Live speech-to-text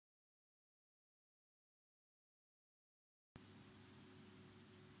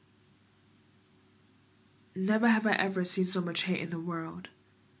Never have I ever seen so much hate in the world.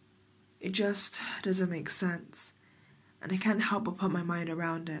 It just doesn't make sense, and I can't help but put my mind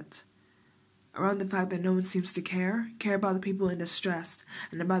around it. Around the fact that no one seems to care about the people in distress,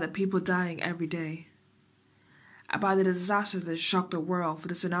 and about the people dying every day. About the disasters that shocked the world, from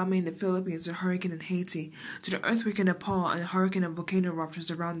the tsunami in the Philippines to hurricane in Haiti, to the earthquake in Nepal and hurricane and volcano eruptions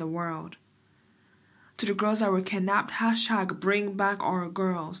around the world. To the girls that were kidnapped, #bring back our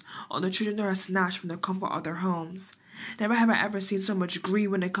girls, or the children that are snatched from the comfort of their homes. Never have I ever seen so much greed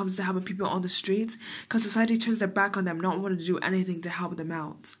when it comes to helping people on the streets, because society turns their back on them, not wanting to do anything to help them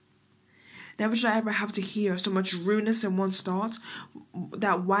out. Never should I ever have to hear so much rudeness in one's thoughts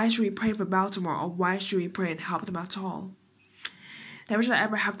that why should we pray for Baltimore, or why should we pray and help them at all? Never should I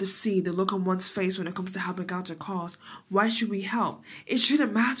ever have to see the look on one's face when it comes to helping out a cause. Why should we help? It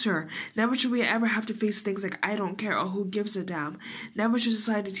shouldn't matter. Never should we ever have to face things like I don't care or who gives a damn. Never should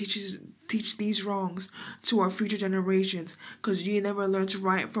society teach these wrongs to our future generations, because you never learn to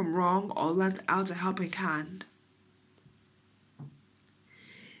right from wrong or lend out a helping hand.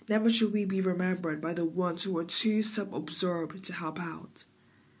 Never should we be remembered by the ones who are too self-absorbed to help out.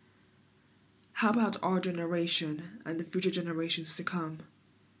 Help out our generation and the future generations to come.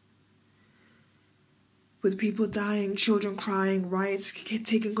 With people dying, children crying, riots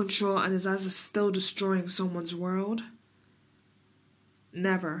taking control, and disasters still destroying someone's world?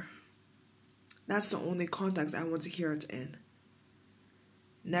 Never. That's the only context I want to hear it in.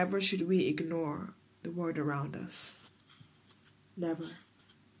 Never should we ignore the world around us. Never.